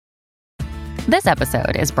This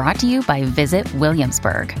episode is brought to you by Visit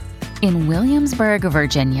Williamsburg. In Williamsburg,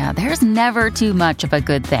 Virginia, there's never too much of a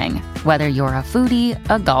good thing. Whether you're a foodie,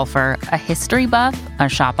 a golfer, a history buff, a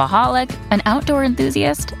shopaholic, an outdoor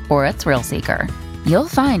enthusiast, or a thrill seeker, you'll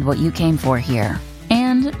find what you came for here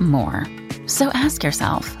and more. So ask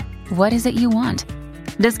yourself, what is it you want?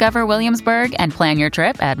 Discover Williamsburg and plan your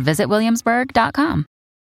trip at visitwilliamsburg.com.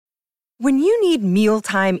 When you need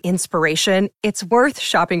mealtime inspiration, it's worth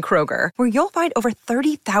shopping Kroger, where you'll find over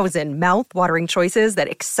 30,000 mouth-watering choices that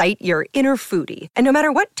excite your inner foodie. And no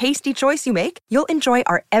matter what tasty choice you make, you'll enjoy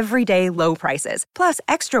our everyday low prices, plus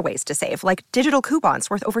extra ways to save, like digital coupons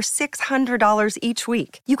worth over $600 each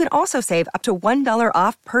week. You can also save up to $1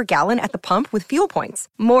 off per gallon at the pump with fuel points.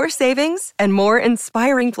 More savings and more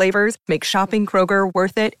inspiring flavors make shopping Kroger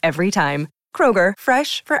worth it every time. Kroger,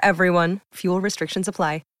 fresh for everyone. Fuel restrictions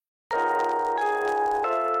apply.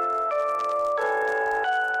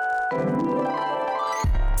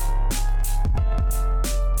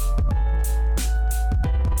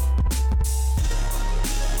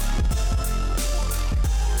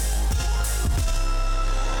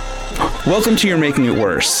 Welcome to You're Making It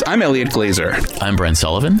Worse. I'm Elliot Glazer. I'm Brent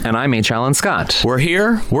Sullivan. And I'm H. Alan Scott. We're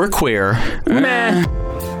here. We're queer. Meh.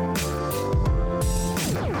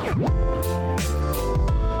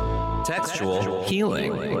 Textual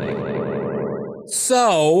healing.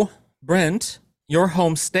 So, Brent, your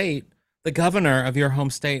home state, the governor of your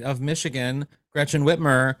home state of Michigan, Gretchen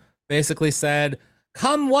Whitmer, basically said,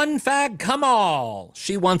 "Come one fag, come all."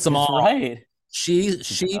 She wants them all. Right. She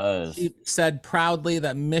said proudly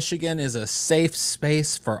that Michigan is a safe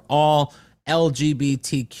space for all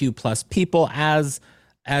LGBTQ plus people. As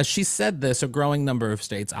she said this, a growing number of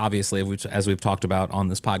states, obviously, as we've talked about on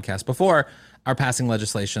this podcast before, are passing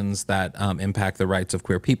legislations that impact the rights of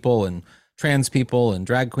queer people and trans people and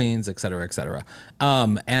drag queens, et cetera, et cetera.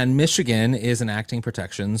 And Michigan is enacting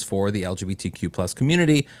protections for the LGBTQ plus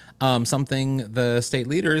community, something the state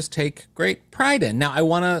leaders take great pride in. Now, I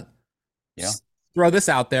want to throw this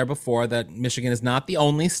out there before that Michigan is not the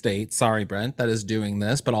only state, sorry, Brent, that is doing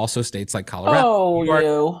this, but also states like Colorado, New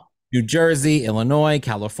York, New Jersey, Illinois,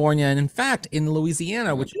 California, and in fact, in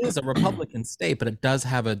Louisiana, which is a Republican state, but it does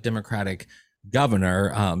have a Democratic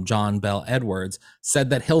governor, John Bel Edwards, said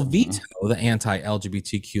that he'll veto the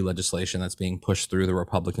anti-LGBTQ legislation that's being pushed through the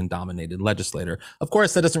Republican-dominated legislature. Of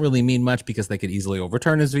course, that doesn't really mean much because they could easily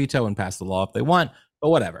overturn his veto and pass the law if they want, but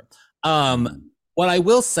whatever. What I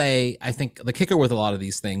will say, I think the kicker with a lot of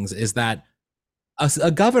these things is that a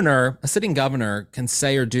sitting governor can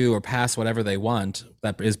say or do or pass whatever they want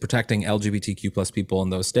that is protecting LGBTQ plus people in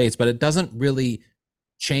those states, but it doesn't really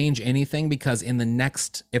change anything because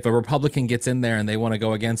if a Republican gets in there and they want to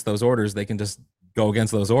go against those orders, they can just go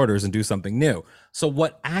against those orders and do something new. So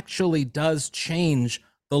what actually does change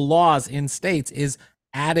the laws in states is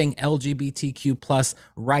adding LGBTQ plus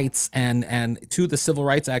rights and to the Civil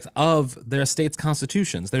Rights Act of their state's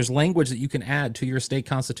constitutions. There's language that you can add to your state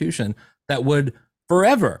constitution that would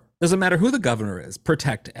forever, doesn't matter who the governor is,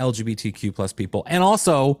 protect LGBTQ plus people. And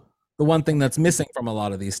also, the one thing that's missing from a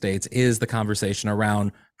lot of these states is the conversation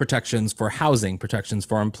around protections for housing, protections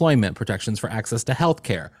for employment, protections for access to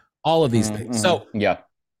healthcare, all of these things. So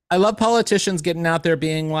I love politicians getting out there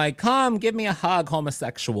being like, come give me a hug,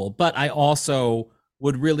 homosexual. But I also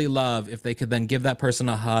would really love if they could then give that person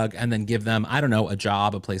a hug and then give them, I don't know, a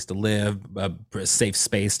job, a place to live, a safe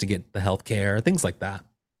space to get the healthcare, things like that.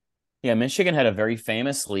 Yeah, Michigan had a very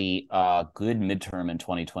famously good midterm in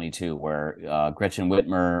 2022 where Gretchen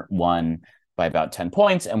Whitmer won by about 10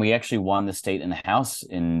 points, and we actually won the state and the House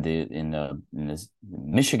in the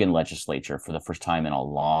Michigan legislature for the first time in a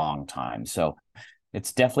long time. So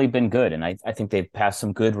it's definitely been good, and I think they've passed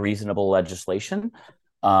some good, reasonable legislation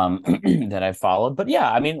that I've followed. But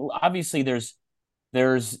yeah, I mean, obviously there's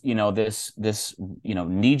this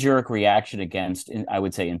knee-jerk reaction against, I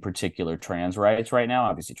would say in particular, trans rights right now,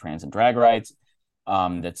 obviously trans and drag rights,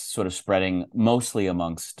 that's sort of spreading mostly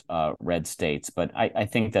amongst red states. But I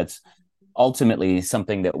think that's ultimately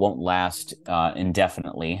something that won't last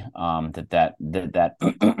indefinitely, that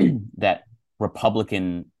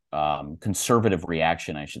Republican conservative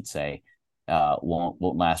reaction, I should say,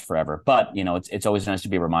 won't last forever. But it's always nice to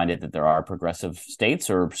be reminded that there are progressive states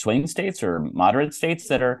or swing states or moderate states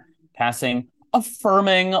that are passing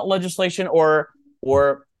affirming legislation or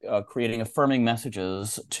creating affirming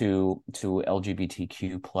messages to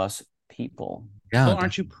LGBTQ plus people. Yeah, well,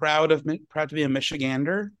 aren't you proud to be a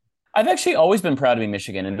Michigander? I've actually always been proud to be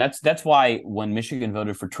Michigan, and that's why when Michigan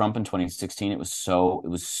voted for Trump in 2016, it was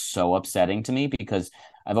so upsetting to me, because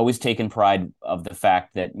I've always taken pride of the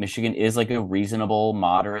fact that Michigan is like a reasonable,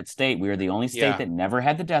 moderate state. We are the only state that never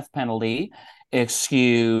had the death penalty,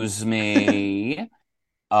 Excuse me.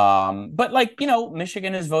 But like,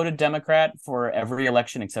 Michigan has voted Democrat for every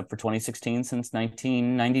election except for 2016 since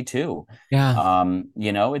 1992. Yeah.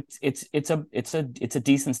 It's a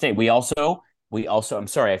decent state. We also, I'm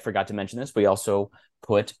sorry, I forgot to mention this. We also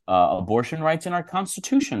put abortion rights in our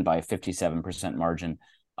Constitution by a 57% margin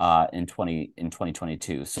in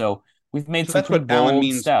 2022. So we've made some pretty bold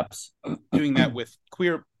steps. Doing that with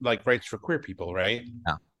queer, like rights for queer people, right?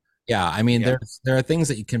 Yeah. Yeah, I mean, there are things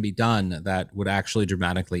that can be done that would actually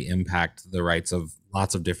dramatically impact the rights of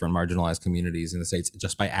lots of different marginalized communities in the states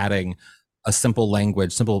just by adding a simple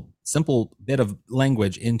bit of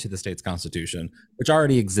language into the state's constitution, which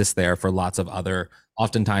already exists there for lots of other.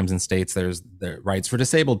 Oftentimes in states, there's the rights for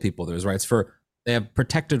disabled people. They have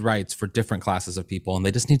protected rights for different classes of people, and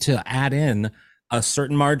they just need to add in a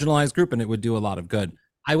certain marginalized group, and it would do a lot of good.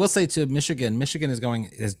 I will say to Michigan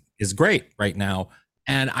is great right now.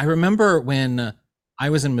 And I remember when I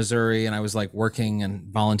was in Missouri and I was like working and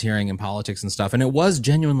volunteering in politics and stuff, and it was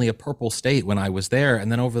genuinely a purple state when I was there.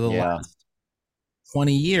 And then over the last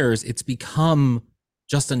 20 years, it's become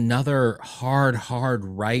just another hard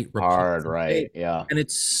right. Hard right, yeah. And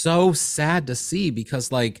it's so sad to see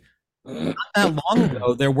because like not that long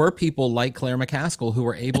ago, there were people like Claire McCaskill who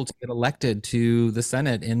were able to get elected to the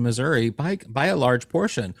Senate in Missouri by a large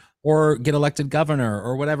portion, or get elected governor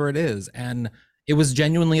or whatever it is. And it was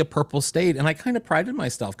genuinely a purple state, and I kind of prided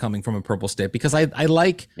myself coming from a purple state because I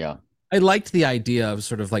liked the idea of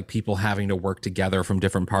sort of like people having to work together from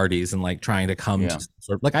different parties and like trying to come to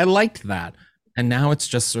sort of like, I liked that. And now it's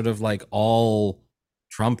just sort of like all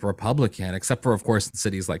Trump Republican, except for of course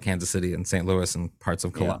cities like Kansas City and St. Louis and parts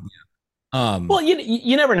of Columbia. Well,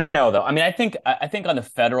 you never know though. I mean, I think on the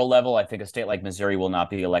federal level, I think a state like Missouri will not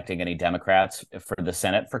be electing any Democrats for the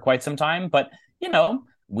Senate for quite some time, but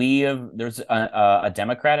there's a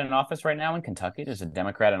Democrat in office right now in Kentucky. There's a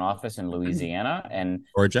Democrat in office in Louisiana, and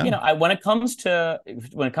Georgia. When it comes to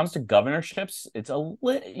governorships, it's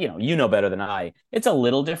you know better than I. It's a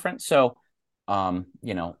little different. So, I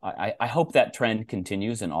hope that trend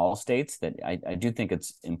continues in all states. That I do think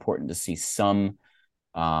it's important to see some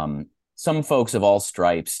folks of all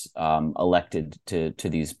stripes elected to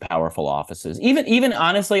these powerful offices. Even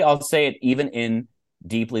honestly, I'll say it. Even in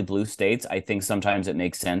deeply blue states, I think sometimes it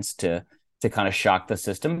makes sense to kind of shock the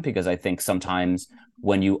system, because I think sometimes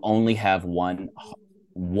when you only have one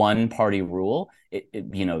party rule,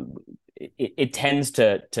 it tends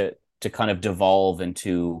to kind of devolve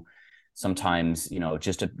into sometimes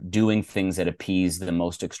just doing things that appease the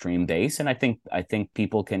most extreme base. And I think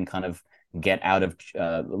people can kind of get out of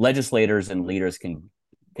legislators and leaders can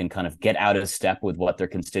kind of get out of step with what their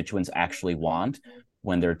constituents actually want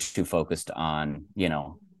when they're too focused on,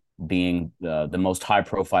 being the most high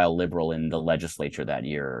profile liberal in the legislature that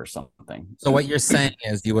year or something. So what you're saying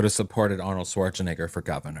is you would have supported Arnold Schwarzenegger for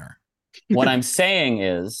governor. What I'm saying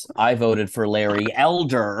is I voted for Larry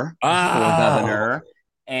Elder for governor,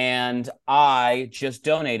 and I just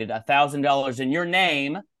donated $1,000 in your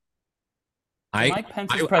name to Mike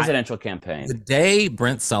Pence's presidential campaign. The day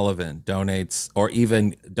Brent Sullivan donates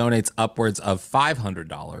upwards of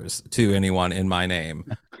 $500 to anyone in my name,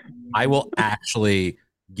 I will actually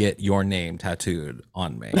get your name tattooed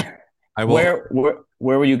on me. I will.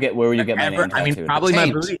 Where will you get my name tattooed? I mean, probably my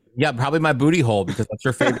booty. Yeah, probably my booty hole, because that's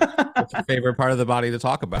your favorite. That's your favorite part of the body to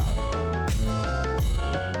talk about.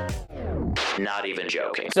 Not even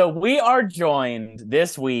joking. So we are joined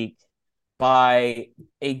this week by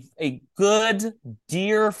a good,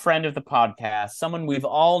 dear friend of the podcast, someone we've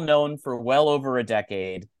all known for well over a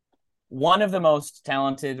decade, one of the most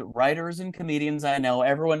talented writers and comedians I know.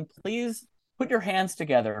 Everyone, please put your hands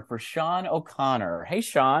together for Sean O'Connor. Hey,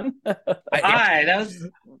 Sean. Hi.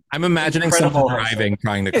 I'm imagining someone driving,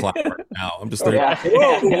 trying to clap right now. I'm just there.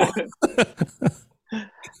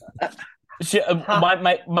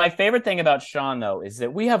 My favorite thing about Sean, though, is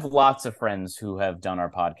that we have lots of friends who have done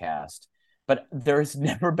our podcast, but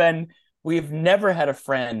we've never had a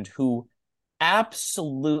friend who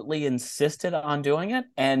absolutely insisted on doing it.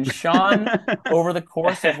 And Sean, over the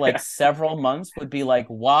course of like several months, would be like,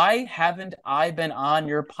 why haven't I been on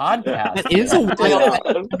your podcast? It is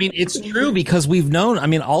I mean, it's true, because we've known,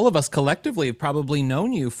 all of us collectively have probably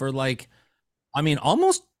known you for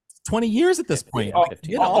almost 20 years at this point.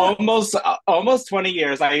 Almost 20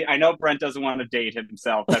 years. I know Brent doesn't want to date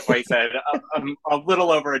himself. That's why he said a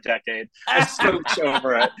little over a decade. I scooch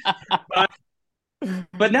over it.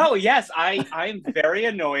 But no, yes, I'm very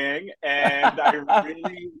annoying, and I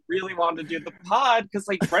really, really wanted to do the pod because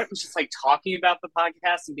Brent was just talking about the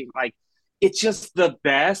podcast and being like, it's just the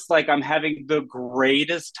best. Like, I'm having the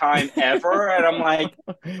greatest time ever, and I'm like,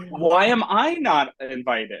 why am I not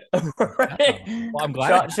invited? Right. Well, I'm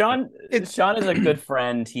glad. Sean is a good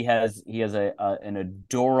friend. He has an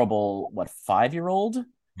adorable 5-year-old.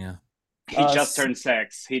 Yeah. He just turned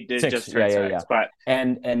 6. He did Six. just turn Yeah, 6. But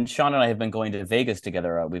and Sean and I have been going to Vegas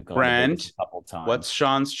together. We've gone to Vegas a couple times. What's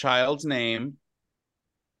Sean's child's name?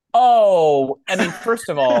 Oh, I mean, first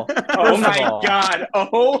of all, oh my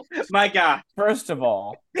god. First of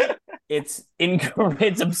all, it's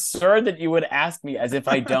absurd that you would ask me as if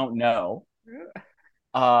I don't know.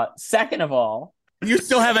 Second of all, you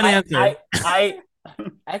still have an answer. I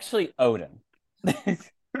actually Odin.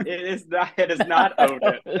 It is not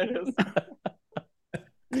Odin.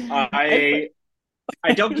 I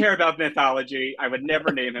don't care about mythology. I would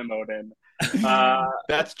never name him Odin.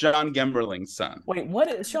 That's John Gemberling's son.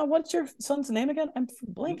 Wait, Sean? What's your son's name again? I'm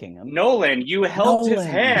blanking. Nolan. You held his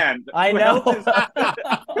hand. I know.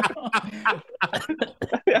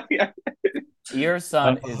 Your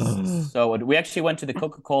son is so. We actually went to the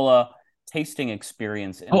Coca-Cola tasting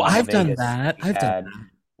experience. I've Vegas. done that. I've done that.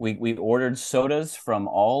 We ordered sodas from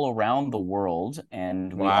all around the world,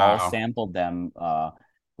 and we all sampled them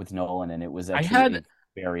with Nolan, and it was actually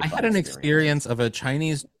I had an experience of a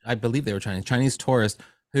Chinese, I believe they were Chinese tourist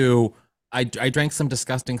who I drank some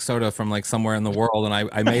disgusting soda from like somewhere in the world, and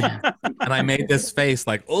I made this face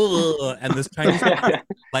like, oh, and this Chinese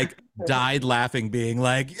like died laughing, being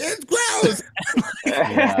like, it's gross.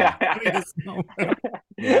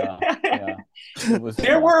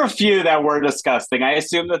 There were a few that were disgusting. I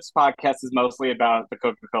assume this podcast is mostly about the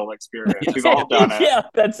Coca-Cola experience. We've all done it. Yeah,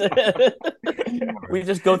 that's it. We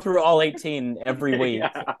just go through all 18 every week.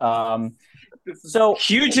 So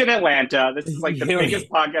huge in Atlanta. This is like the biggest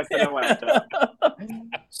podcast in Atlanta.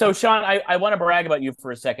 So Sean, I want to brag about you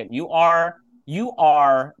for a second. You are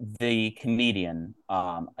the comedian. We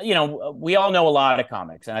all know a lot of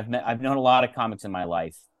comics, and I've known a lot of comics in my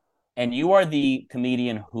life. And you are the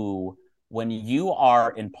comedian who, when you are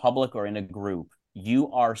in public or in a group, you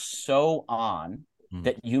are so on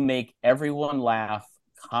that you make everyone laugh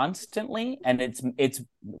constantly, and it's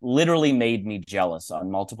literally made me jealous on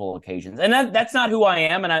multiple occasions. And that's not who I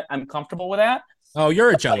am, and I'm comfortable with that. Oh,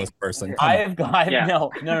 you're a jealous person.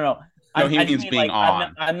 No. No, he means being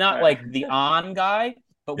on. I'm not like the on guy,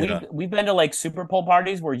 but we've been to like Super Bowl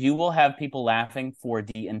parties where you will have people laughing for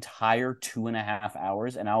the entire 2.5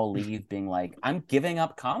 hours, and I will leave being like, I'm giving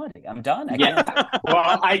up comedy. I'm done.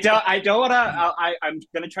 Well, I don't want to. I'm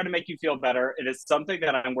going to try to make you feel better. It is something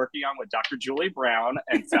that I'm working on with Dr. Julie Brown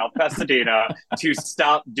and South Pasadena to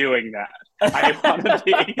stop doing that.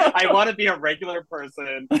 I want to be a regular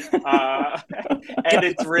person, and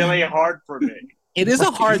it's really hard for me. It is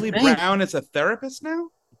a hard Julie thing. Brown is a therapist now?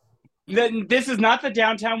 This is not the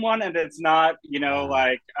downtown one, and it's not,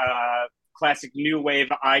 classic new wave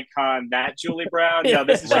icon, that Julie Brown. No,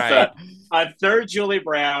 this is just a third Julie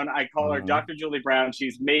Brown. I call her Dr. Julie Brown.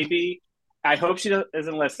 She's maybe, I hope she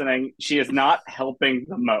isn't listening, she is not helping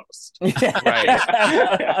the most.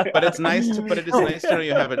 Right. But it is nice to know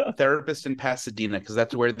you have a therapist in Pasadena, because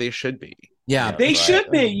that's where they should be. Yeah, they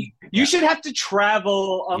should be. You should have to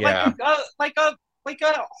travel like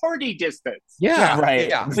a hardy distance. Yeah, right.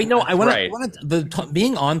 Yeah. But I want the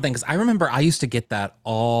being on thing, because I remember I used to get that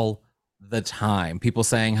all the time. People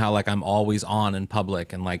saying how like I'm always on in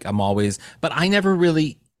public, and like I'm always, but I never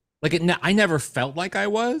really I never felt like I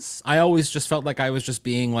was. I always just felt like I was just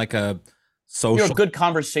being like a social. You're a good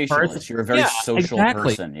conversationalist. You're a very social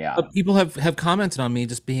person. Yeah. But people have commented on me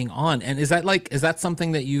just being on, and is that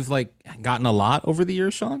something that you've like gotten a lot over the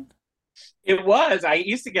years, Sean? It was. I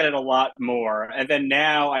used to get it a lot more. And then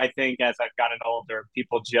now I think as I've gotten older,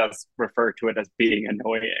 people just refer to it as being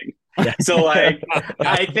annoying. Yeah. So like,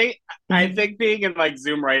 I think being in like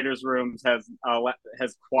Zoom writers' rooms has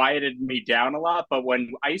quieted me down a lot. But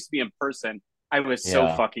when I used to be in person, I was so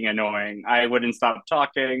fucking annoying. I wouldn't stop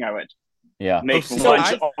talking. I would make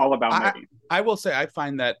lunch all about me. I will say I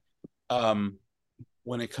find that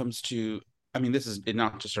when it comes to, I mean, this is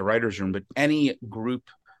not just a writer's room, but any group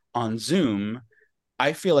on Zoom,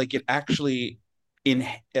 I feel like it actually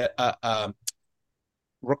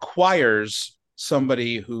requires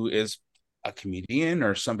somebody who is a comedian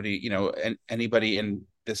or somebody, and anybody in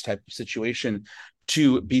this type of situation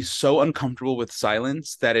to be so uncomfortable with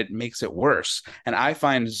silence that it makes it worse. And I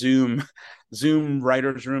find Zoom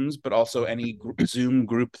writers' rooms, but also any Zoom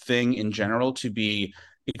group thing in general, to be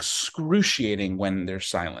excruciating when there's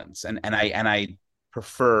silence. And I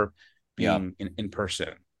prefer being in person.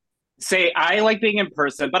 Say I like being in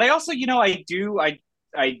person, but I also, I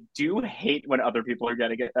do hate when other people are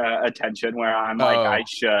getting attention where I'm like, I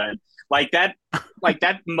should.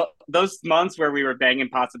 those months where we were banging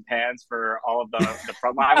pots and pans for all of the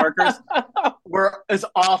frontline workers is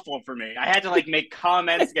awful for me. I had to like make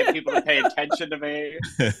comments to get people to pay attention to me.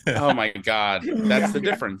 Oh my God. That's the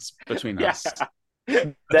difference between us.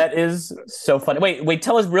 That is so funny. Wait,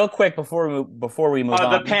 tell us real quick before we move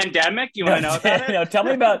on. The pandemic, you want to know about it? No, tell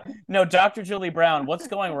me about Dr. Julie Brown. What's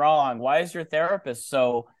going wrong? Why is your therapist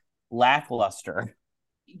so lackluster?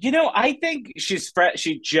 I think she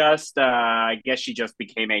just I guess she just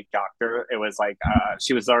became a doctor. It was like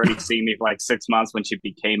she was already seeing me for like 6 months when she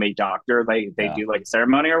became a doctor. They do like a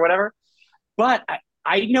ceremony or whatever. But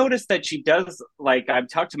I noticed that she does, like, I've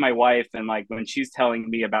talked to my wife, and like when she's telling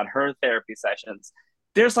me about her therapy sessions,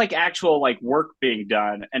 there's like actual like work being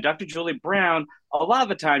done. And Dr. Julie Brown a lot of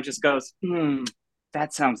the time just goes,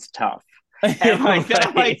 that sounds tough. And like, right.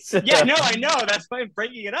 I'm like, yeah, no, I know. That's why I'm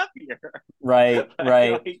bringing it up here. Right.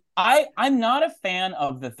 I'm not a fan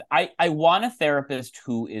of I want a therapist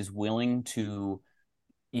who is willing to,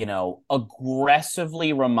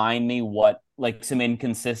 aggressively remind me what, like, some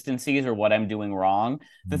inconsistencies or what I'm doing wrong.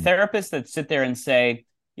 The therapists that sit there and say,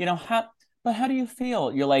 how do you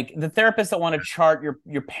feel? You're like the therapists that want to chart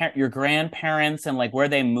your grandparents and like where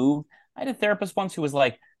they moved. I had a therapist once who was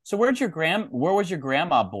like, so where was your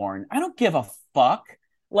grandma born? I don't give a fuck.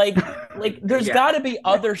 Like there's got to be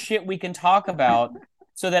other shit we can talk about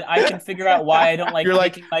so that I can figure out why I don't like. You're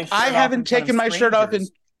like, I haven't taken my shirt off in.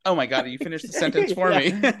 Oh my God! You finished the sentence for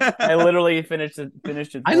me. I literally finished it.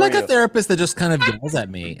 I like a therapist that just kind of yells at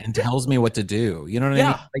me and tells me what to do. You know what I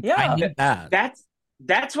mean? Like, I need that.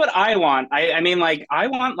 That's what I want. I mean, like, I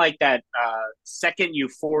want like that second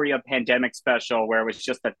Euphoria pandemic special where it was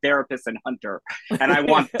just a therapist and Hunter, and I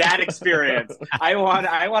want that experience. I want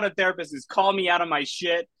a therapist who's called me out of my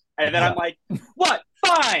shit, and then I'm like, what?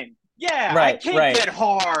 Fine. Yeah, right, I can't get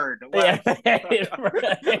hard. Like,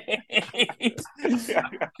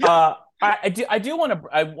 I do want to.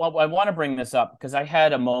 I want to bring this up because I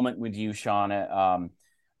had a moment with you, Sean,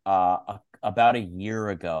 about a year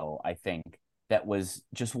ago, I think. That was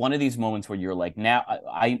just one of these moments where you're like, now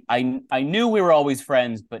I knew we were always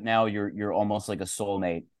friends, but now you're almost like a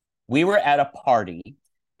soulmate. We were at a party,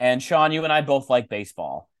 and Sean, you and I both like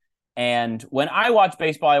baseball. And when I watch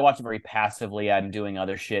baseball, I watch it very passively. I'm doing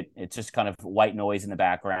other shit. It's just kind of white noise in the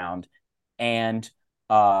background. And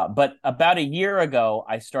but about a year ago,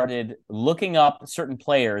 I started looking up certain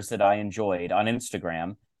players that I enjoyed on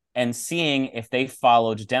Instagram and seeing if they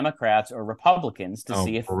followed Democrats or Republicans to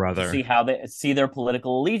see how they see their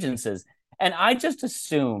political allegiances. And I just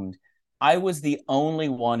assumed I was the only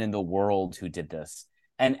one in the world who did this.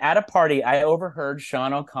 And at a party, I overheard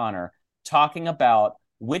Sean O'Connor talking about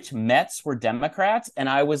which Mets were Democrats. And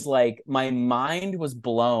I was like, my mind was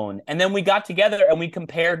blown. And then we got together and we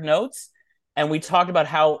compared notes. And we talked about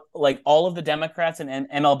how, like, all of the Democrats in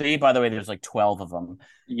MLB, by the way, there's like 12 of them.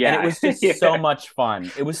 Yeah. And it was just so much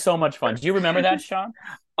fun. It was so much fun. Do you remember that, Sean?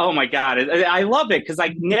 Oh, my God. I love it because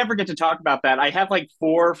I never get to talk about that. I have like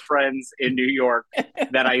 4 friends in New York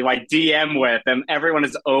that I like DM with, and everyone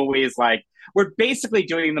is always like, we're basically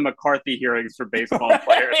doing the McCarthy hearings for baseball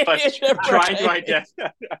players, but trying to identify.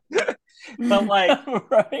 But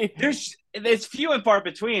like, there's few and far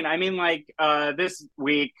between. I mean, like this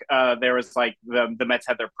week, there was like the Mets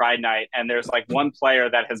had their Pride Night, and there's like one player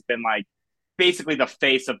that has been like basically the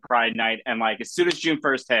face of Pride Night, and like as soon as June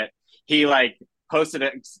 1st hit, he like posted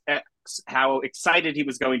how excited he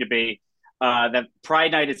was going to be that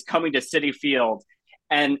Pride Night is coming to Citi Field,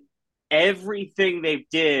 and everything they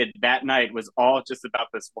did that night was all just about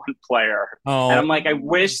this one player. And I'm like, I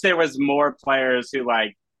wish there was more players who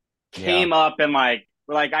like came up and like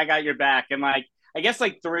were like, I got your back. And like, I guess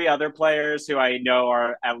like 3 other players who I know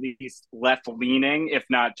are at least left leaning, if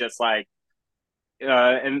not just like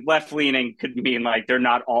and left leaning could mean like they're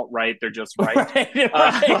not alt-right, they're just right.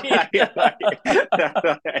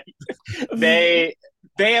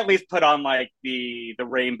 They at least put on like the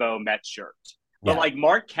rainbow Met shirt. But like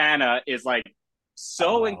Mark Canha is like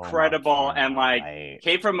so incredible, and like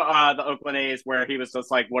came from the Oakland A's, where he was just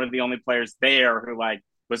like one of the only players there who like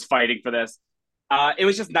was fighting for this. It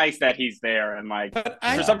was just nice that he's there, and like, but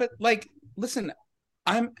like, listen,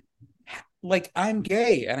 I'm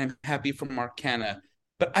gay and I'm happy for Mark Canha,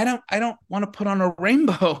 but I don't want to put on a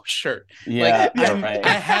rainbow shirt. Yeah,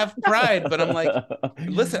 I have pride, but I'm like,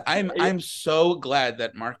 listen, I'm so glad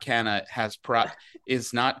that Mark Canha has pride,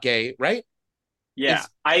 is not gay, right? Yeah,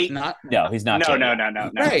 he's not. No.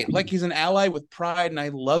 Right, like he's an ally with pride, and I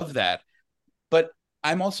love that. But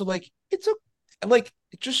I'm also like, it's like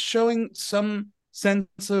just showing some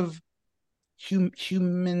sense of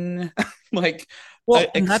human like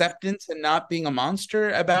and acceptance and not being a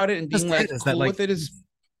monster about it and being like cool with it is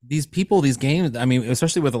these people, these games. I mean,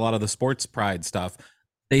 especially with a lot of the sports pride stuff,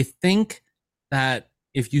 they think that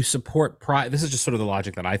if you support pride, this is just sort of the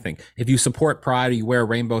logic that I think. If you support pride or you wear a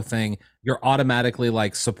rainbow thing, you're automatically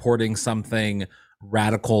like supporting something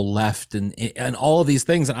radical left and all of these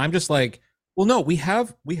things. And I'm just like, well, no, we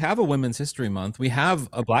have a Women's History Month. We have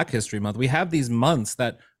a Black History Month. We have these months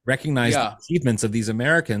that recognize the achievements of these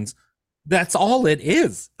Americans. That's all it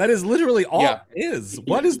is. That is literally all it is.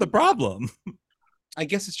 What is the problem? I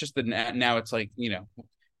guess it's just that now it's like, you know,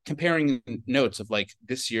 comparing notes of like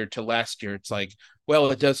this year to last year. It's like,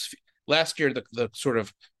 well, it does. Last year, the sort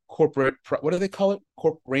of corporate, what do they call it?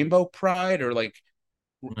 Rainbow pride or like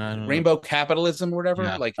rainbow capitalism or whatever.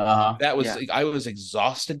 Yeah. Like that was, I was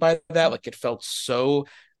exhausted by that. Like it felt so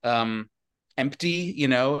empty, you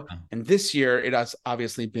know. And this year, it has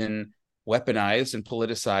obviously been weaponized and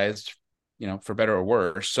politicized, you know, for better or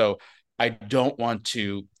worse. So I don't want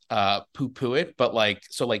to poo-poo it, but like,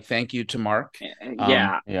 so like, thank you to Mark.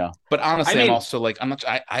 But honestly, I mean, I'm also like,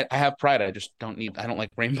 I have pride. I don't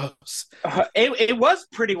like rainbows. It was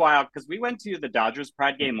pretty wild because we went to the Dodgers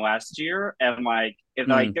pride game last year, and like,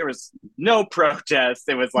 there was no protest.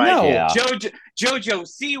 It was like Jojo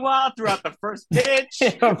Siwa throughout the first pitch.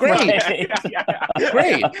 Great.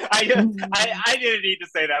 Great. I didn't need to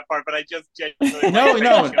say that part, but I just genuinely no,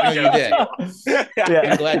 you did.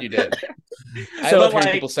 I'm glad you did. I love hearing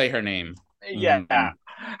people say her name. Yeah.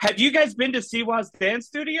 Have you guys been to Siwa's dance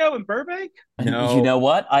studio in Burbank? No. You know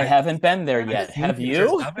what? I haven't been there yet. Have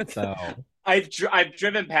you? I've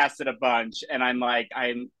driven past it a bunch, and I'm like,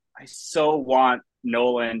 I so want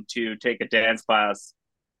Nolan to take a dance class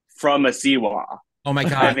from a Siwa. Oh my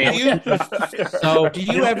god! Do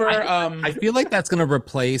you ever? I feel like that's going to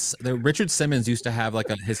replace the Richard Simmons used to have like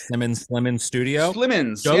his Slimmons studio.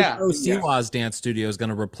 Slimmons, Jojo Siwa's dance studio is going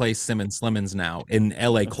to replace Slimmons now in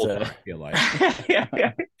LA culture. I feel like.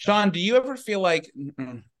 Sean, do you ever feel like,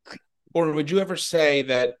 or would you ever say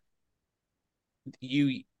that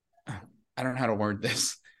you? I don't know how to word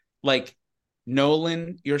this. Like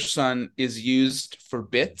Nolan, your son, is used for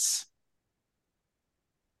bits.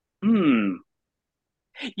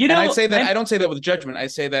 You know, and I'd say that I don't say that with judgment. I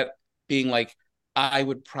say that being like, I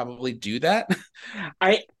would probably do that.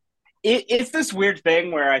 It's this weird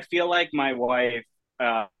thing where I feel like my wife,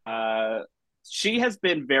 she has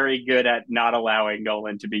been very good at not allowing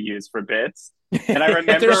Nolan to be used for bits. And I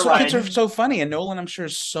remember bits are so funny, and Nolan, I'm sure,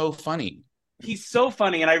 is so funny. He's so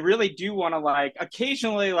funny, and I really do want to like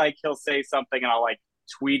occasionally like he'll say something and I'll like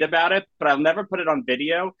tweet about it, but I'll never put it on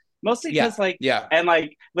video. Mostly because and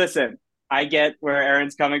like listen. I get where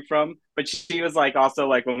Erin's coming from, but she was like, also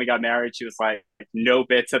like when we got married, she was like, no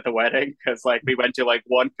bits at the wedding because like we went to like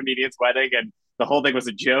one comedian's wedding and the whole thing was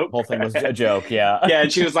a joke. The whole thing was a joke, yeah. Yeah,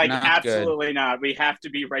 and she was like, absolutely not. We have to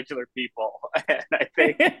be regular people. And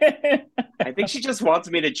I think she just wants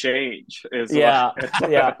me to change. The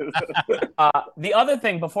other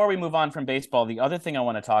thing, before we move on from baseball, the other thing I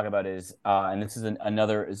want to talk about is, and this is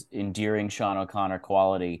another endearing Sean O'Connor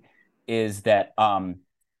quality, is that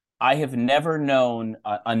I have never known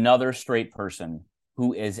another straight person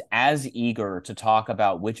who is as eager to talk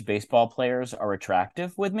about which baseball players are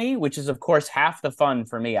attractive with me, which is, of course, half the fun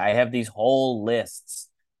for me. I have these whole lists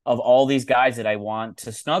of all these guys that I want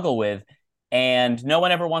to snuggle with, and no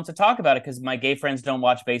one ever wants to talk about it because my gay friends don't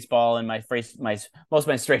watch baseball, and most of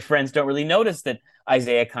my straight friends don't really notice that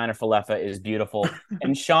Isaiah Kiner-Falefa is beautiful.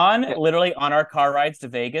 And Sean, literally on our car rides to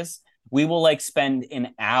Vegas, we will like spend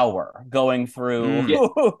an hour going through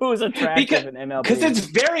who's attractive in MLB. Because it's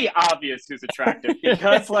very obvious who's attractive.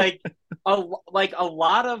 Because like a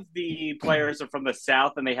lot of the players are from the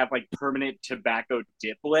South and they have like permanent tobacco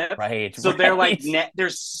dip lip. Right. So they're like they're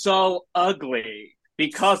so ugly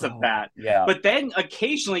because of that. Yeah. But then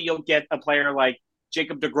occasionally you'll get a player like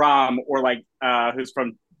Jacob deGrom or like who's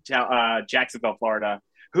from Jacksonville, Florida,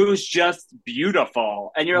 who's just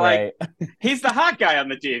beautiful, and you're like, he's the hot guy on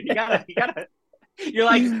the team. You gotta. You're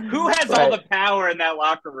like, who has all the power in that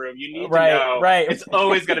locker room? You need to know. It's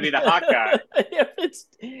always going to be the hot guy.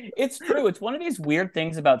 It's true. It's one of these weird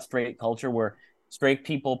things about straight culture where straight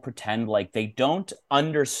people pretend like they don't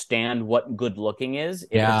understand what good looking is.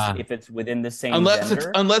 If it's within the same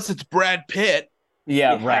gender. Unless it's Brad Pitt.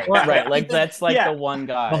 Yeah, right. Like that's like the one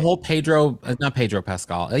guy. The whole not Pedro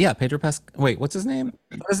Pascal. Pedro Pascal. Wait, what's his name?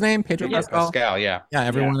 Pedro Pascal. Pascal, yeah. Yeah,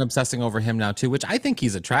 everyone obsessing over him now too, which I think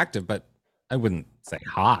he's attractive, but I wouldn't say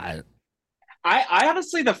hot. I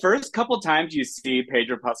honestly, the first couple times you see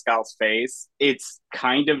Pedro Pascal's face, it's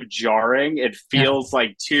kind of jarring. It feels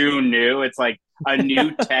like too new. It's like, a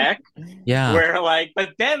new tech. Yeah. Where like,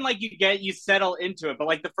 but then like you settle into it. But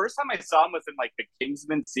like the first time I saw him was in like the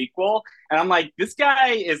Kingsman sequel, and I'm like, this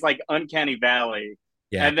guy is like Uncanny Valley.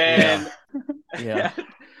 Yeah. And then Yeah.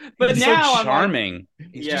 but He's now so charming.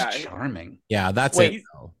 He's Yeah. just charming. Yeah, that's Wait. it.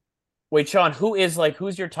 though. Wait, Sean,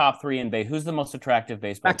 who's your top three in base? Who's the most attractive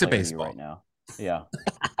baseball Back to player baseball. right now? Yeah.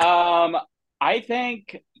 I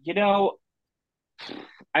think,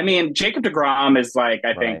 I mean, Jacob deGrom is like,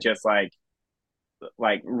 I think Right. just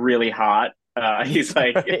like really hot. He's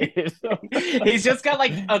like, he's just got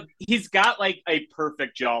like he's got like a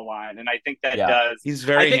perfect jawline, and I think that Yeah. does. He's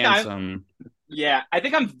very I think handsome. I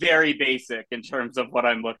think I'm very basic in terms of what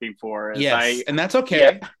I'm looking for. Yes, and that's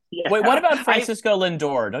okay. Yeah. Wait, what about Francisco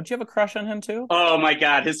Lindor? Don't you have a crush on him too? Oh my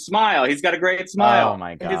God, his smile. He's got a great smile. Oh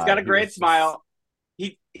my God. He's got a great He's smile.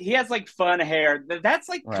 He has like fun hair. That's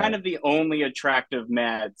like Right. kind of the only attractive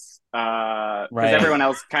Mets. Because Right. everyone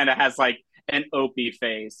else kind of has like an Opie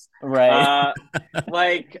face. Right.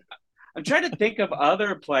 Like I'm trying to think of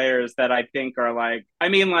other players that I think are like, I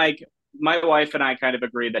mean, like my wife and I kind of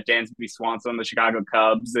agree that Dansby Swanson, the Chicago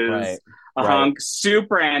Cubs, is Right. a Right. hunk,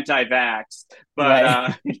 super anti-vax.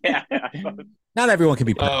 But Right. yeah. Not everyone can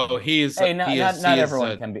be perfect. Oh, he's Hey, not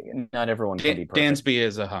everyone is, can be. Not everyone can be perfect. Dansby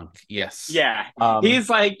is a hunk. Yes. Yeah. He's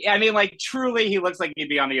like, I mean, like truly he looks like he'd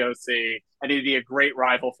be on the OC and he'd be a great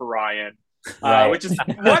rival for Ryan. Right. Which is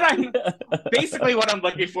what I'm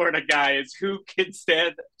looking for in a guy is who can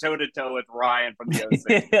stand toe to toe with Ryan from the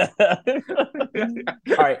OC.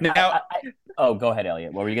 All right. Now- oh, go ahead,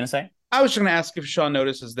 Elliot. What were you going to say? I was just going to ask if Sean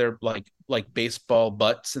notices their like baseball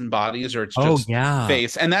butts and bodies, or it's just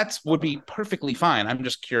face, and that's would be perfectly fine. I'm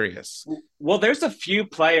just curious. Well, there's a few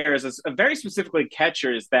players, very specifically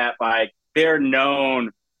catchers, that like they're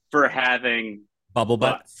known for having Bubble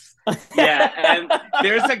butts. Yeah, and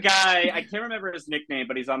there's a guy, I can't remember his nickname,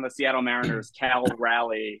 but he's on the Seattle Mariners, Cal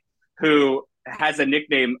Raleigh, who has a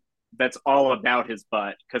nickname that's all about his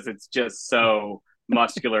butt because it's just so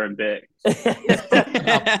muscular and big.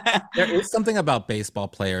 There is something about baseball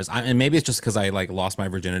players, and maybe it's just because I like lost my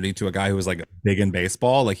virginity to a guy who was like big in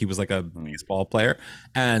baseball, like he was like a baseball player,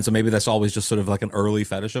 and so maybe that's always just sort of like an early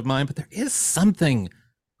fetish of mine. But there is something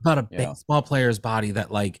about a baseball player's body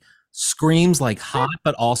that like screams like hot,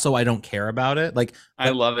 but also I don't care about it. Like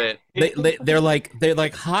I love it. They're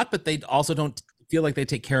like hot, but they also don't feel like they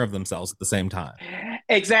take care of themselves at the same time.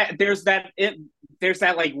 Exactly. There's that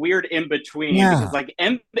like weird in between because like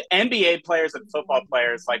NBA players and football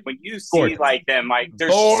players, like when you see like them, like they're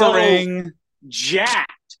boring, so jacked.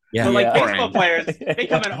 Yeah. But like baseball players, they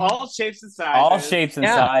come in all shapes and sizes. All shapes and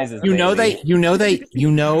sizes. You know baby. you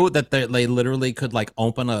know that they literally could like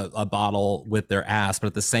open a bottle with their ass, but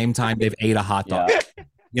at the same time they've ate a hot dog. Yeah.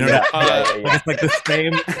 You know, Yeah. it's like the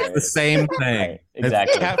same thing. Right.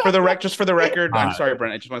 Exactly. Just for the record, I'm sorry,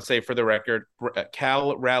 Brent. I just want to say for the record,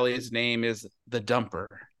 Cal Raleigh's name is the Dumper.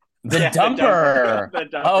 The dumper.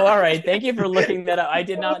 Oh, all right. Thank you for looking that up. I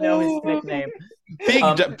did not know his nickname. Big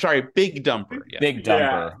Dumper. Yeah. Big dumper.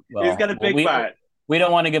 Yeah. Well, he's got a big butt. We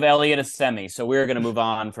don't want to give Elliot a semi, so we're going to move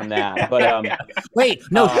on from that. But wait,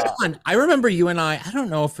 no, Sean, I remember you and I don't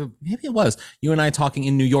know if maybe it was you and I talking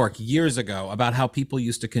in New York years ago about how people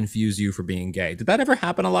used to confuse you for being gay. Did that ever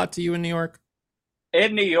happen a lot to you in New York?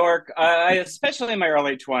 In New York, especially in my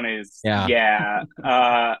early 20s. Yeah.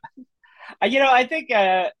 I think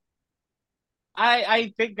I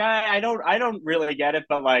don't really get it,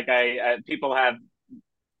 but like people have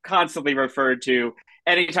constantly referred to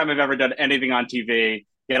anytime I've ever done anything on TV,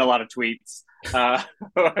 get a lot of tweets.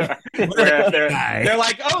 Where they're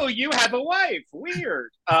like, "Oh, you have a wife? Weird."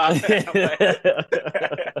 I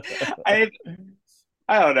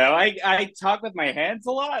don't know. I talk with my hands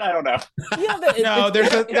a lot. I don't know.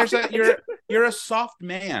 You're a soft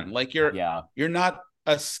man. Like you're not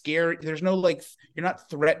a scary. There's no like you're not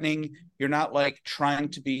threatening. You're not like trying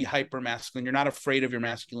to be hyper masculine. You're not afraid of your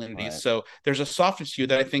masculinity. Right. So there's a softness to you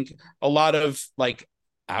that I think a lot of like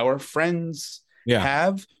our friends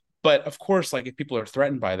have. But of course, like if people are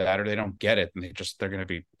threatened by that or they don't get it, and they're gonna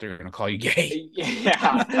call you gay.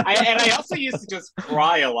 Yeah, I also used to just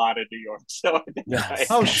cry a lot in New York. So I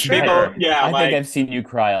think sure. I think I've seen you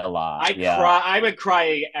cry a lot. I would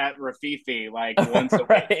cry at Rafifi like once a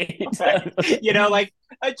week.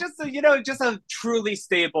 Just a truly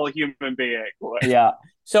stable human being. Yeah.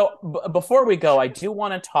 So before we go, I do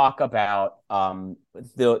want to talk about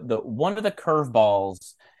the one of the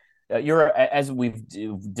curveballs. You're, as we've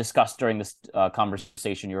discussed during this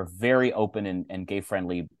conversation, you're a very open and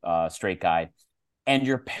gay-friendly straight guy. And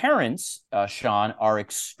your parents, Sean, are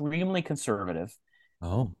extremely conservative.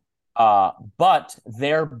 Oh. But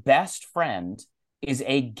their best friend is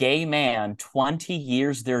a gay man 20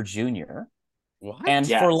 years their junior. What? And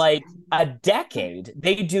for like a decade,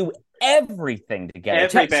 they do everything together.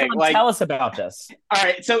 Everything. Tell us about this. All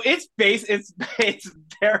right, so it's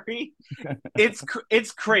very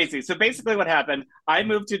it's crazy. So basically what happened, I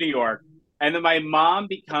moved to New York, and then my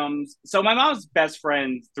mom's best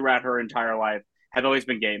friends throughout her entire life have always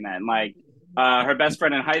been gay men. Like her best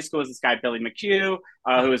friend in high school is this guy Billy McHugh,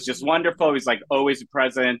 who was just wonderful. He's like always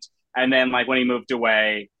present. And then like when he moved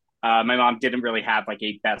away, my mom didn't really have like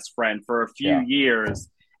a best friend for a few years.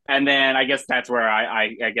 And then I guess that's where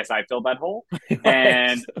I guess I filled that hole.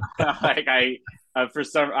 And like I have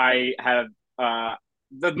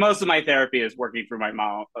most of my therapy is working through my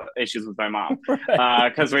mom issues with my mom,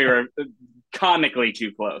 because we were comically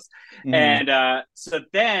too close. And so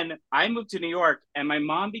then I moved to New York, and my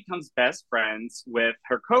mom becomes best friends with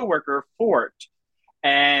her coworker Fort.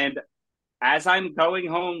 And as I'm going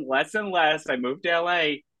home less and less, I moved to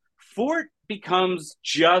LA. Fort becomes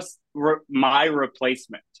just my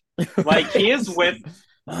replacement. Like he is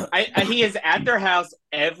he is at their house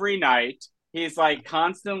every night. He's like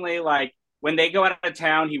constantly like, when they go out of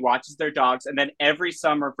town, he watches their dogs, and then every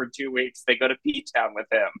summer for 2 weeks they go to P-Town with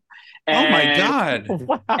him. And, oh my god!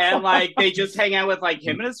 Wow. And like they just hang out with like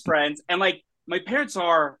him and his friends. And like my parents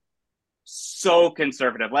are so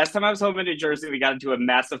conservative. Last time I was home in New Jersey, we got into a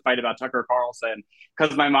massive fight about Tucker Carlson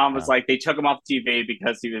because my mom was like, they took him off TV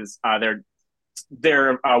because he was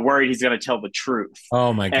they're worried he's going to tell the truth.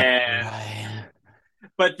 Oh my god!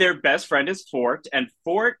 But their best friend is Fort, and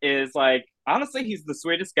Fort is like, honestly, he's the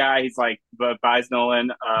sweetest guy. He's like buys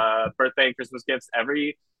Nolan birthday and Christmas gifts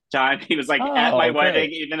every time. He was like at my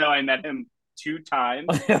wedding, even though I met him 2 times.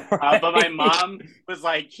 But my mom was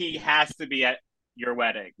like, he has to be at your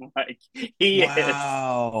wedding. Like he is.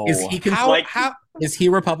 Is he is he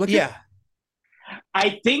Republican? Yeah,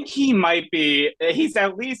 I think he might be. He's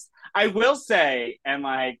at least. I will say, and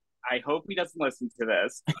like, I hope he doesn't listen to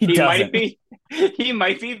this. He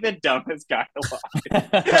might be the dumbest guy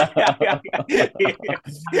alive.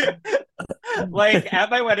 Like at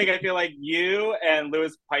my wedding, I feel like you and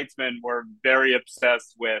Louis Peitzman were very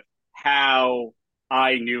obsessed with how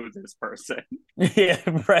I knew this person. Yeah,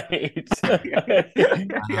 right.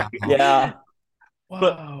 Yeah.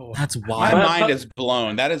 Wow. That's wild. My mind is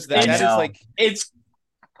blown. That is like it's.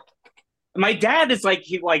 My dad is like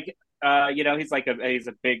he's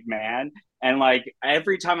a big man, and like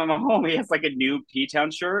every time I'm at home, he has like a new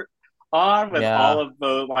P-Town shirt on with all of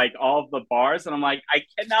the bars, and I'm like, I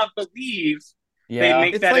cannot believe they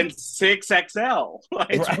make that like, in 6XL.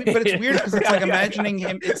 Like, but it's weird because it's like imagining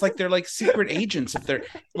him. It's like they're like secret agents. If they're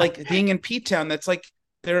like being in P-Town, that's like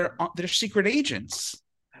they're secret agents.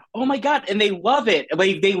 Oh my god, and they love it.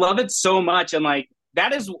 Like they love it so much, and like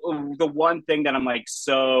that is the one thing that I'm like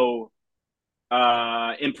so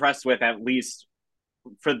impressed with, at least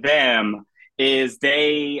for them, is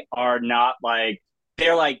they are not like,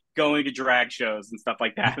 they're like going to drag shows and stuff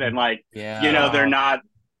like that, and like they're not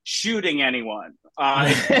shooting anyone.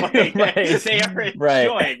 Like, they are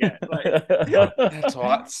enjoying it. Like,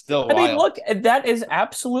 that's still wild. I mean, look, that is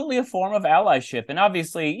absolutely a form of allyship, and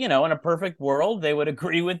obviously, in a perfect world, they would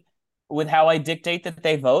agree with how I dictate that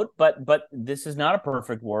they vote, but this is not a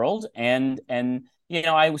perfect world, and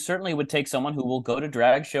I certainly would take someone who will go to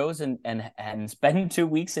drag shows and spend 2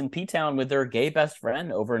 weeks in P-Town with their gay best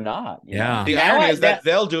friend over not. Yeah. The irony is that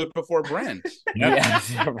they'll do it before Brent. Yeah,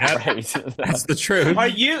 right. That's the truth.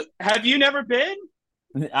 Have you never been?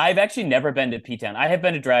 I've actually never been to P-Town. I have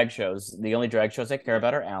been to drag shows. The only drag shows I care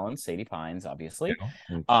about are Alan's, Sadie Pines, obviously.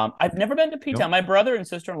 I've never been to P-Town. My brother and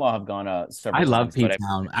sister-in-law have gone several times. I love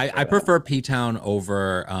P-Town. I prefer P-Town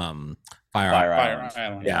over Fire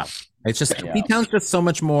Island. Yeah. It's just P-Town's just so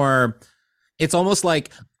much more. It's almost like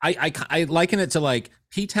I liken it to like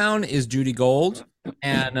P-Town is Judy Gold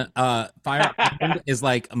and Fire Island is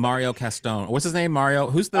like Mario Castone. What's his name? Mario?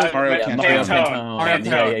 Who's the Mario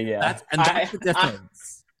Castone? Yeah. That's the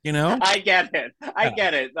difference. I get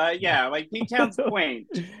it. Like P-Town's quaint.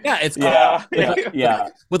 Yeah, it's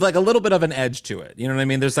with like a little bit of an edge to it. You know what I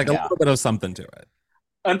mean? There's like a little bit of something to it.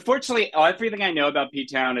 Unfortunately, everything I know about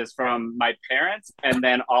P-Town is from my parents, and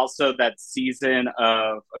then also that season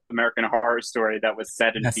of American Horror Story that was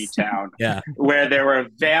set in P-Town, where there were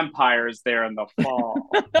vampires there in the fall.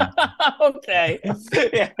 Okay.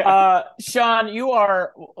 Sean, you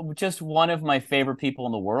are just one of my favorite people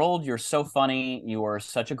in the world. You're so funny. You are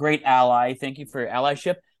such a great ally. Thank you for your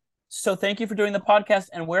allyship. So thank you for doing the podcast.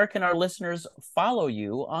 And where can our listeners follow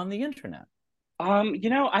you on the internet?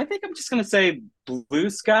 I think I'm just going to say Blue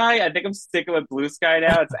Sky. I think I'm sticking with Blue Sky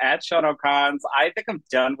now. It's at Sean O'Cons. I think I'm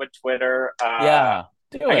done with Twitter.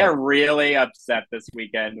 I got really upset this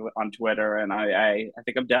weekend on Twitter, and I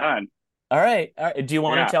think I'm done. All right. Do you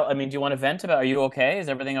want to tell? I mean, do you want to vent about? Are you okay? Is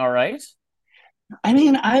everything all right? I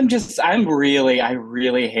mean, I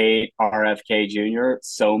really hate RFK Jr.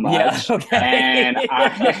 so much. Yeah, okay. And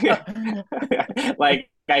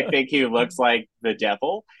I think he looks like the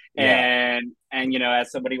devil. Yeah. And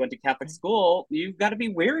as somebody who went to Catholic school, you've got to be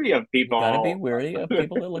wary of people. You got to be wary of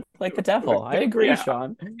people that look like the devil. I agree,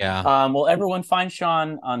 Sean. Yeah. Well, everyone find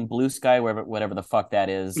Sean on Blue Sky, whatever the fuck that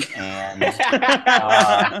is,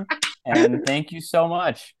 and and thank you so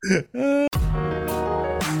much.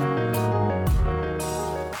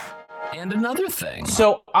 And another thing.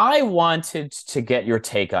 So I wanted to get your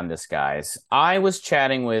take on this, guys. I was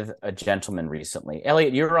chatting with a gentleman recently.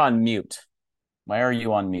 Elliot, you're on mute. Why are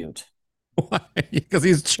you on mute? Why? Because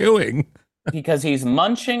he's chewing. Because he's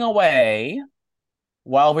munching away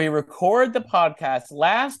while we record the podcast.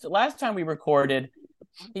 Last time we recorded,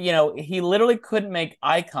 he literally couldn't make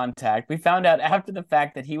eye contact. We found out after the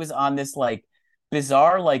fact that he was on this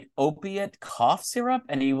bizarre opiate cough syrup,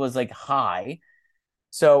 and he was high.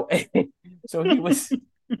 So he was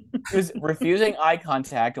refusing eye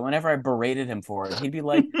contact, and whenever I berated him for it, he'd be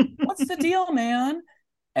like, "What's the deal, man?"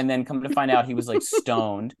 And then come to find out he was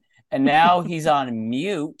stoned, and now he's on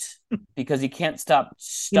mute because he can't stop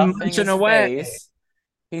stuffing his face.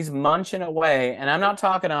 He's munching away, and I'm not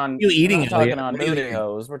talking on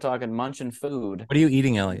videos. We're talking munching food. What are you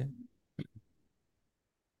eating, Elliot?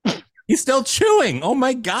 He's still chewing. Oh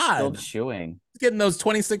my God! Still chewing. He's getting those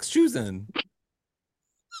 26 chews in.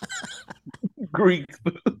 Greek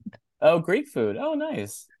food. Oh, Greek food. Oh,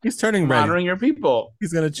 nice. He's turning red. Honoring your people.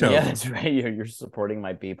 He's gonna choke. Yeah, that's right. You're supporting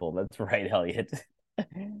my people. That's right, Elliot.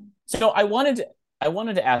 So I wanted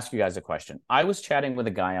to ask you guys a question. I was chatting with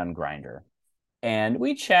a guy on Grindr, and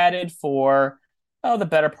we chatted for the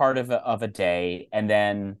better part of a day, and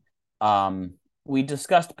then we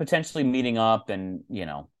discussed potentially meeting up, and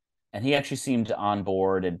and he actually seemed on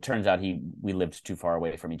board. It turns out we lived too far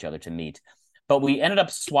away from each other to meet. But we ended up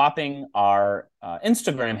swapping our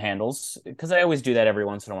Instagram handles, because I always do that every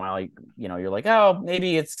once in a while. You're like, oh,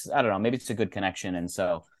 maybe it's a good connection, and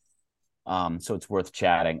so it's worth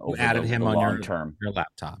chatting. You added him on long term your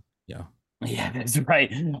laptop. Yeah, that's right.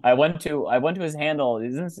 I went to his handle,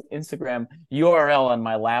 his Instagram URL on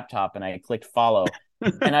my laptop, and I clicked follow,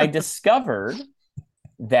 and I discovered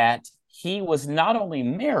that he was not only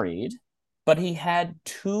married, but he had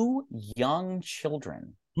 2 young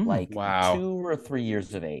children. Wow. 2 or 3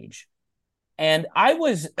 years of age. And I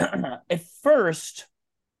was at first,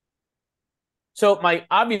 so my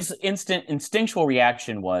obvious instinctual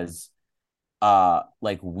reaction was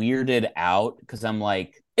weirded out, because I'm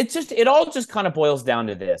like, it all just kind of boils down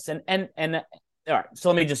to this. And all right, so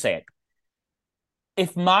let me just say it.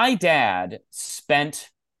 If my dad spent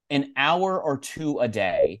an hour or 2 a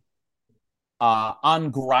day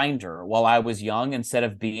on Grindr while I was young, instead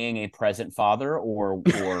of being a present father or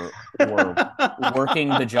working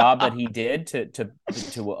the job that he did to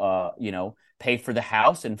pay for the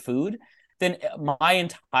house and food, then my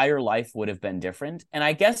entire life would have been different. And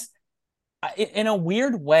I guess in a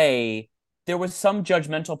weird way, there was some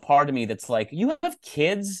judgmental part of me that's like, you have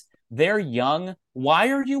kids, they're young. Why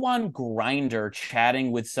are you on Grindr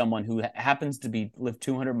chatting with someone who happens to live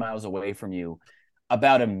 200 miles away from you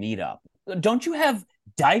about a meetup? Don't you have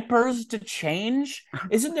diapers to change?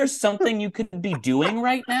 Isn't there something you could be doing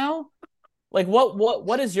right now?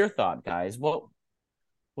 What is your thought, guys? What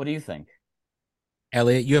do you think?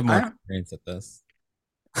 Elliot, you have more experience at this.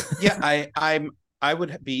 Yeah, I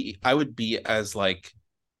would be as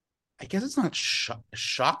I guess it's not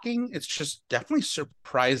shocking. It's just definitely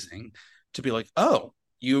surprising to be like, oh,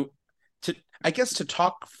 to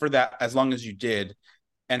talk for that as long as you did,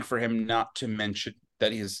 and for him not to mention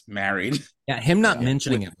that he's married. Yeah, him not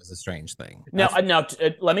mentioning it was a strange thing. Now,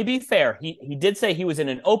 let me be fair. He did say he was in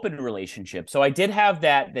an open relationship, so I did have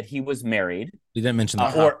that he was married. He didn't mention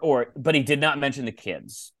that, but he did not mention the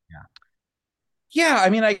kids. Yeah. I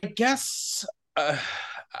mean, I guess. I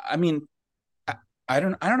mean, I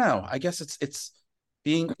don't know. I guess it's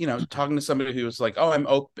being talking to somebody who was like, oh, I'm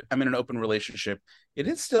in an open relationship. It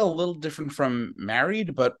is still a little different from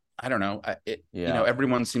married, but I don't know.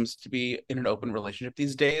 Everyone seems to be in an open relationship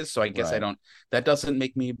these days. So I guess that doesn't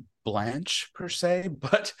make me blanch per se,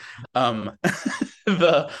 but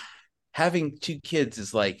the having 2 kids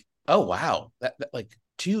is like, oh, wow. That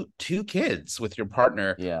two kids with your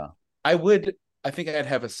partner. Yeah. I think I'd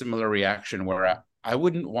have a similar reaction where I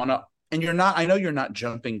wouldn't want to, and I know you're not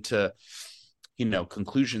jumping to,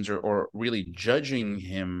 conclusions or really judging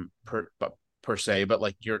him per se, but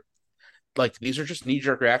like these are just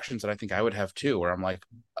knee-jerk reactions that I think I would have too, where I'm like,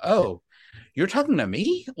 oh, you're talking to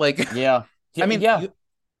me? Like, Yeah. I mean, yeah.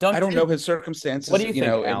 I don't know his circumstances, What do you think, in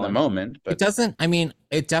Alan? the moment, but It doesn't, I mean,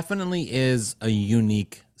 it definitely is a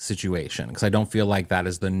unique situation because I don't feel like that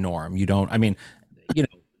is the norm. You don't, I mean, you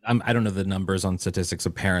know, I don't know the numbers on statistics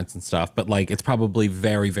of parents and stuff, but like it's probably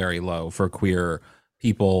very, very low for queer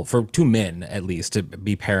people, for two men at least, to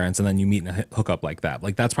be parents and then you meet and hook up like that.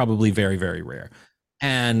 Like that's probably very, very rare.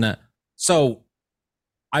 And so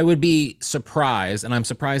I would be surprised, and I'm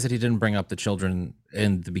surprised that he didn't bring up the children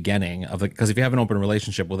in the beginning of it, because if you have an open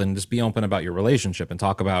relationship, well, then just be open about your relationship and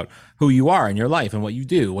talk about who you are in your life and what you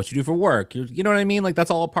do for work. You know what I mean? Like that's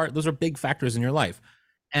all a part. Those are big factors in your life.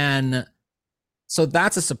 And so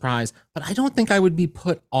that's a surprise, but I don't think I would be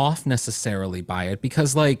put off necessarily by it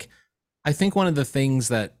because like, I think one of the things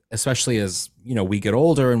that, especially as, you know, we get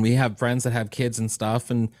older and we have friends that have kids and stuff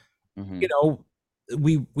and, you know,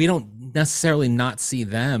 we don't necessarily not see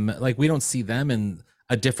them, like we don't see them in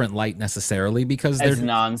a different light necessarily because as they're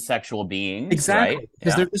non-sexual beings, exactly, right?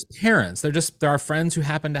 because they're just parents. There are friends who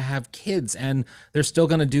happen to have kids and they're still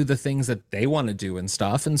going to do the things that they want to do and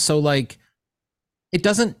stuff. And so like, it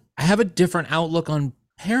doesn't, I have a different outlook on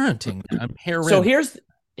parenting. So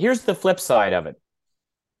here's the flip side of it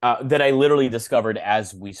that I literally discovered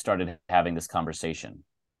as we started having this conversation.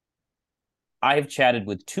 I have chatted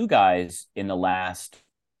with two guys in the last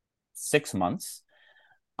 6 months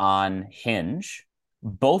on Hinge,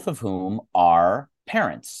 both of whom are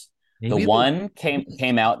parents. The one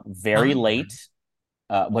came out very late.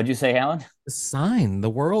 What'd you say, Alan? The sign.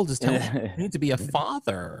 The world is telling you need to be a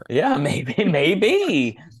father. Yeah,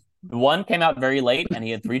 maybe. One came out very late, and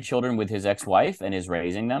he had 3 children with his ex-wife and is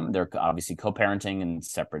raising them. They're obviously co-parenting in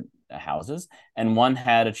separate houses. And one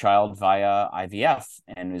had a child via IVF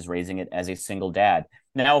and is raising it as a single dad.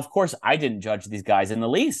 Now, of course, I didn't judge these guys in the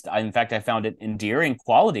least. In fact, I found it endearing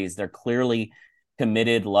qualities. They're clearly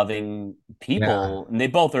committed, loving people, and they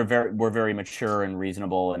both were very mature and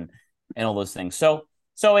reasonable and all those things. So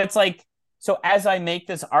it's like, so as I make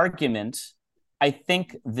this argument, I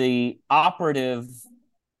think the operative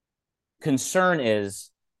concern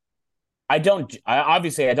is I don't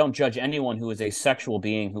judge anyone who is a sexual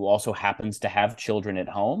being who also happens to have children at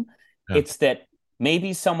home. Yeah. It's that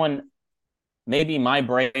maybe my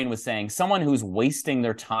brain was saying someone who's wasting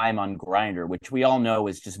their time on Grindr, which we all know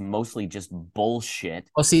is just mostly just bullshit.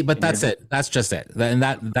 Well, see, but that's it. That's just it. And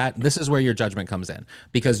that this is where your judgment comes in,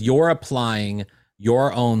 because you're applying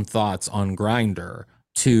your own thoughts on Grindr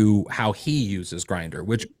to how he uses Grindr,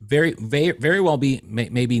 which very, very, very well be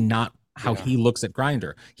maybe not how he looks at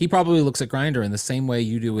Grindr. He probably looks at Grindr in the same way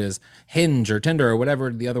you do as Hinge or Tinder or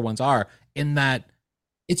whatever the other ones are, in that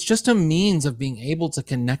it's just a means of being able to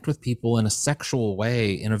connect with people in a sexual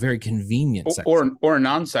way, in a very convenient or a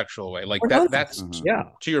non-sexual way. Like that's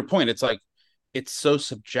to your point. It's like, it's so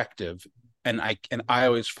subjective. And I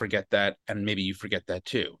always forget that. And maybe you forget that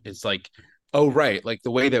too. It's like, oh, right. Like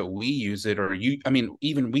the way that we use it,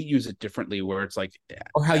 even we use it differently, where it's like,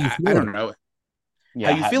 or how you feel. I don't know.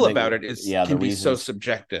 How you feel about it can be so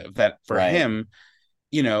subjective that for him,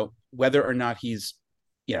 you know, whether or not he's,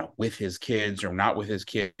 you know, with his kids or not with his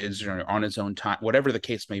kids or on his own time, whatever the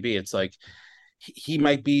case may be, it's like he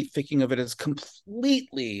might be thinking of it as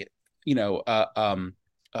completely, you know,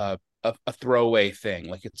 a throwaway thing.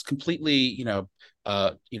 Like it's completely,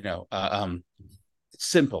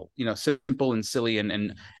 simple and silly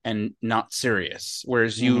and not serious.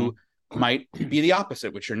 Whereas you might be the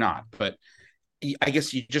opposite, which you're not. But I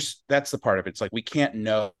guess that's the part of it. It's like we can't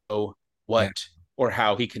know what or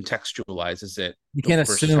how he contextualizes it. You can't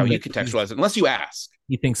assume how you contextualize it unless you ask.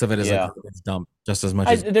 He thinks of it as like it's dumb just as much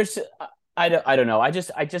I don't know. I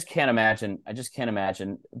just can't imagine. I just can't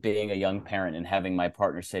imagine being a young parent and having my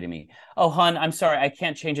partner say to me, "Oh, hon, I'm sorry, I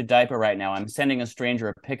can't change a diaper right now. I'm sending a stranger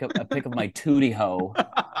a pic of my tootie hoe."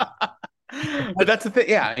 But that's the thing.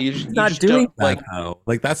 Yeah, you're not doing that.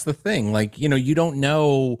 Like that's the thing. Like, you know, you don't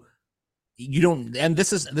know. You don't, and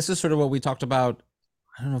this is sort of what we talked about.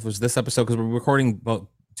 I don't know if it was this episode, because we're recording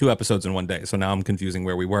 2 episodes in one day, so now I'm confusing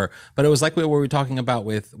where we were. But it was like we were talking about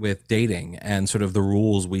with dating and sort of the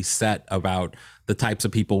rules we set about the types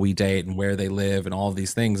of people we date and where they live and all of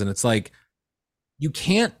these things. And it's like, you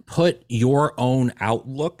can't put your own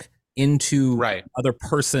outlook into other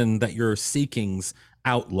person that you're seeking's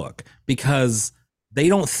outlook, because they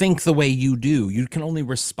don't think the way you do. You can only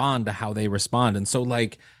respond to how they respond. And so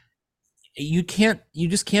like, you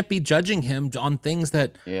just can't be judging him on things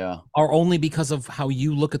that are only because of how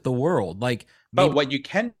you look at the world. Like, but what you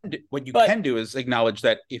can do is acknowledge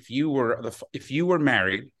that if you were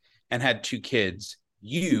married and had 2 kids,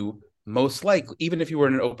 you most likely, even if you were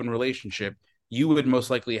in an open relationship, you would most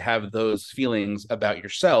likely have those feelings about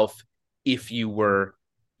yourself if you were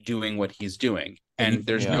doing what he's doing. And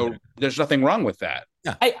there's nothing wrong with that.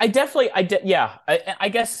 Yeah. I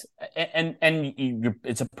guess,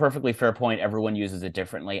 it's a perfectly fair point. Everyone uses it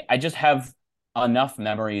differently. I just have enough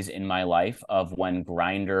memories in my life of when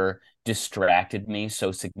Grindr distracted me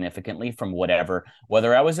so significantly from whatever,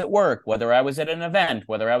 whether I was at work, whether I was at an event,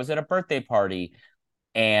 whether I was at a birthday party.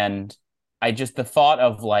 And the thought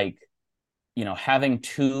of like, having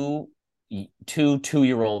two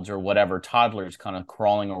 2-year-olds or whatever, toddlers kind of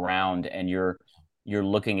crawling around, and you're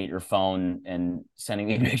looking at your phone and sending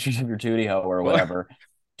me pictures of your tootie hoe or whatever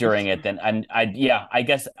during it, then I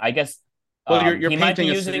guess well, he might be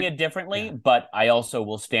using it differently, but I also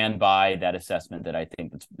will stand by that assessment that I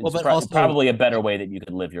think it's probably a better way that you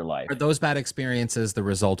could live your life. Are those bad experiences the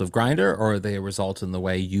result of Grindr, or are they a result in the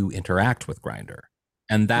way you interact with Grindr?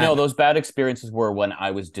 And no, those bad experiences were when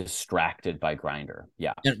I was distracted by Grindr.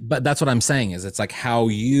 Yeah, but that's what I'm saying is it's like how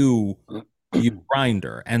you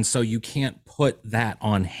Grindr, and so you can't put that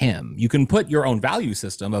on him. You can put your own value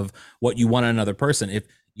system of what you want in another person. If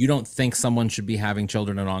you don't think someone should be having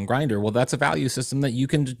children and on Grindr, well, that's a value system that you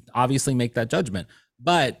can obviously make that judgment.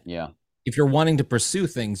 But if you're wanting to pursue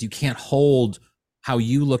things, you can't hold how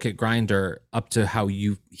you look at Grindr up to how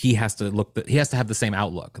he has to have the same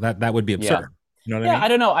outlook. That would be absurd. Yeah. You know what I mean? I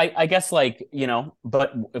don't know. I guess like,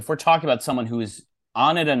 but if we're talking about someone who is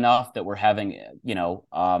on it enough that we're having,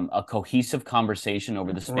 a cohesive conversation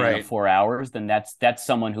over the span of 4 hours, then that's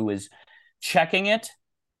someone who is checking it,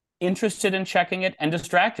 interested in checking it, and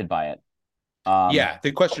distracted by it.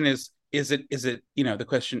 The question is it, the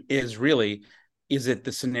question is really, is it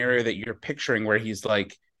the scenario that you're picturing where he's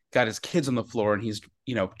like got his kids on the floor and he's,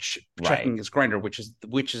 checking his Grindr, which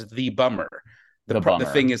is the bummer. The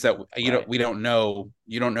thing is that we don't know.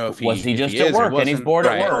 You don't know if he was just at work and he's bored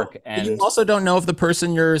at work, and you also don't know if the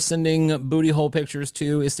person you're sending booty hole pictures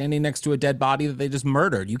to is standing next to a dead body that they just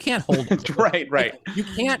murdered. You can't hold right.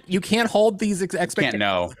 You can't hold these expectations.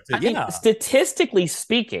 No. I mean, statistically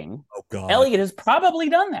speaking, Elliot has probably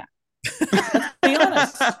done that. Let's be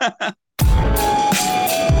honest.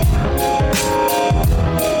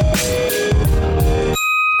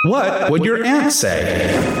 What would your aunt say?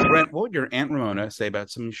 Brent, what would your Aunt Ramona say about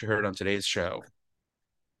something she heard on today's show?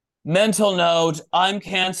 Mental note, I'm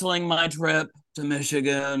canceling my trip to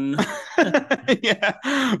Michigan. Yeah,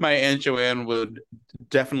 my Aunt Joanne would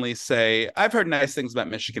definitely say, I've heard nice things about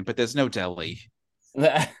Michigan, but there's no deli.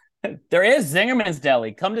 There is Zingerman's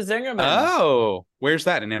Deli. Come to Zingerman's. Oh, where's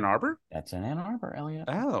that? In Ann Arbor? That's in Ann Arbor, Elliot.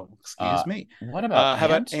 Oh, excuse me. What about how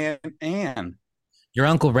about Aunt Ann? Your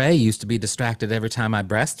Uncle Ray used to be distracted every time I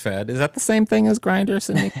breastfed. Is that the same thing as Grindr?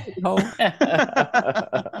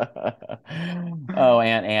 Oh,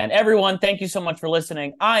 Aunt Ann. Everyone, thank you so much for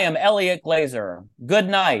listening. I am Elliot Glazer. Good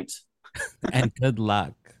night. And good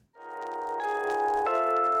luck.